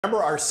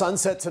Remember our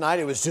sunset tonight,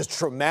 it was just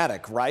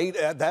dramatic, right?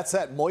 That's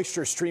that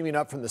moisture streaming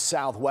up from the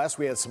southwest.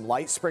 We had some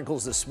light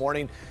sprinkles this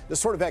morning. This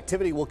sort of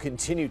activity will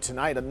continue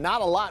tonight. And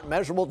not a lot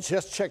measurable.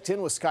 Just checked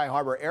in with Sky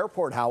Harbor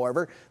Airport,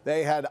 however.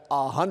 They had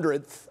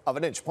 1/100th of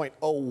an inch,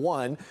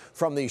 0.01,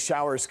 from these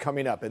showers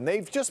coming up. And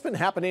they've just been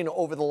happening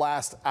over the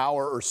last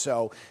hour or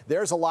so.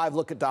 There's a live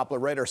look at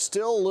Doppler radar.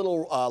 Still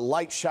little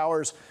light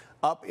showers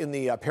up in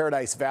the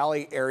Paradise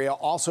Valley area,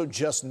 also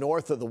just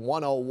north of the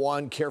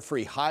 101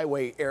 Carefree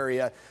Highway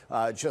area,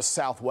 just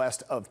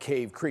southwest of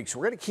Cave Creek. So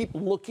we're going to keep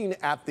looking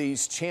at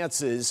these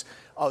chances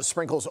of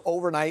sprinkles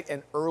overnight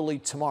and early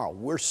tomorrow.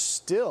 We're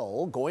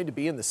still going to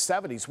be in the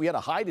 70s. We had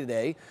a high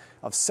today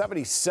of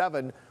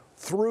 77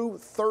 through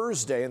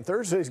Thursday, and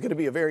Thursday is going to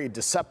be a very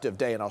deceptive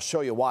day, and I'll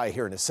show you why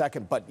here in a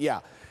second. But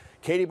yeah,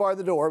 Katie bar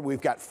the door. We've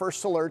got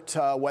first alert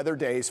weather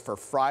days for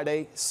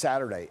Friday,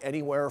 Saturday,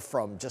 anywhere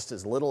from just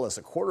as little as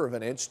 1/4 of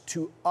an inch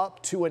to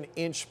up to an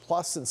inch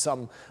plus in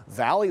some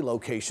valley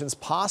locations,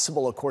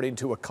 possible according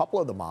to a couple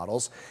of the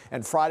models.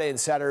 And Friday and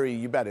Saturday,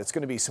 you bet it's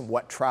going to be some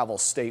wet travel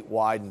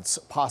statewide and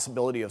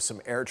possibility of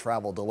some air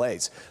travel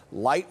delays.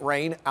 Light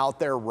rain out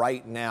there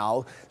right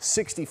now,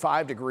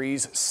 65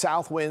 degrees,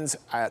 south winds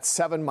at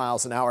 7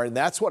 miles an hour. And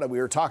that's what we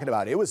were talking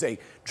about. It was a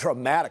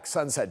dramatic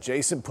sunset.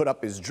 Jason put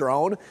up his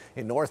drone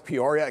in North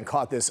Peoria and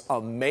caught this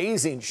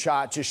amazing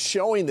shot, just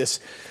showing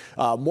this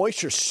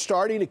moisture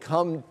starting to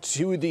come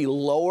to the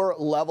lower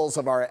levels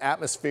of our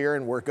atmosphere,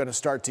 and we're going to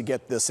start to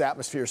get this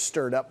atmosphere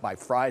stirred up by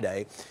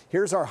Friday.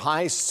 Here's our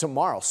highs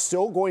tomorrow,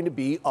 still going to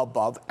be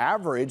above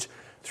average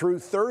through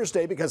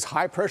Thursday because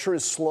high pressure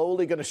is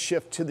slowly going to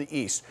shift to the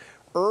east.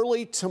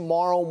 Early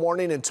tomorrow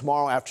morning and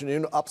tomorrow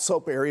afternoon,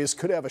 upslope areas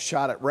could have a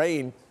shot at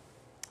rain.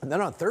 And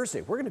then on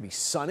Thursday, we're going to be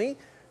sunny.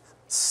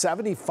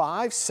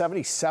 75,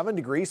 77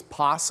 degrees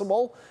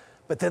possible.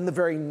 But then the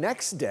very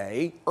next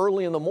day,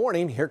 early in the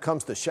morning, here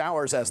comes the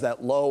showers as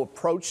that low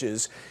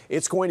approaches.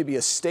 It's going to be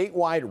a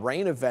statewide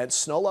rain event.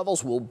 Snow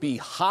levels will be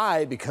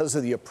high because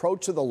of the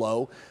approach of the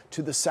low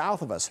to the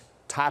south of us,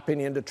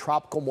 tapping into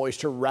tropical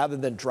moisture rather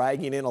than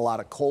dragging in a lot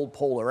of cold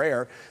polar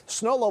air.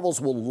 Snow levels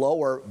will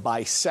lower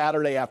by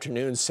Saturday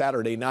afternoon,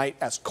 Saturday night,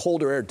 as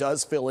colder air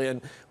does fill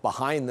in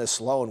behind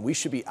this low, and we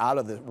should be out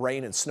of the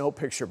rain and snow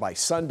picture by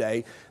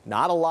Sunday.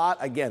 Not a lot.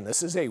 Again,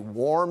 this is a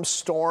warm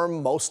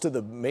storm. Most of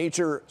the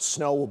major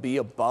snow will be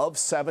above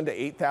 7,000 to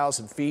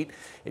 8,000 feet.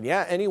 And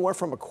yeah, anywhere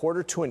from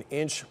 1/4 to an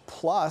inch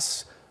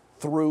plus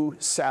through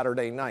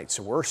Saturday night.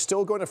 So we're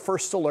still going to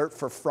first alert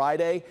for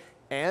Friday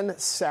and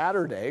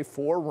Saturday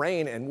for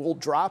rain, and we'll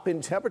drop in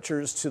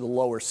temperatures to the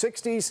lower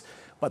 60s.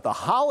 But the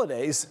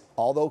holidays,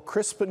 although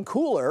crisp and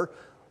cooler,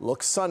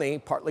 look sunny,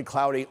 partly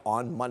cloudy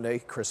on Monday,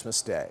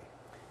 Christmas Day.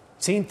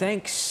 Team,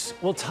 thanks.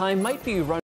 Well, time might be running.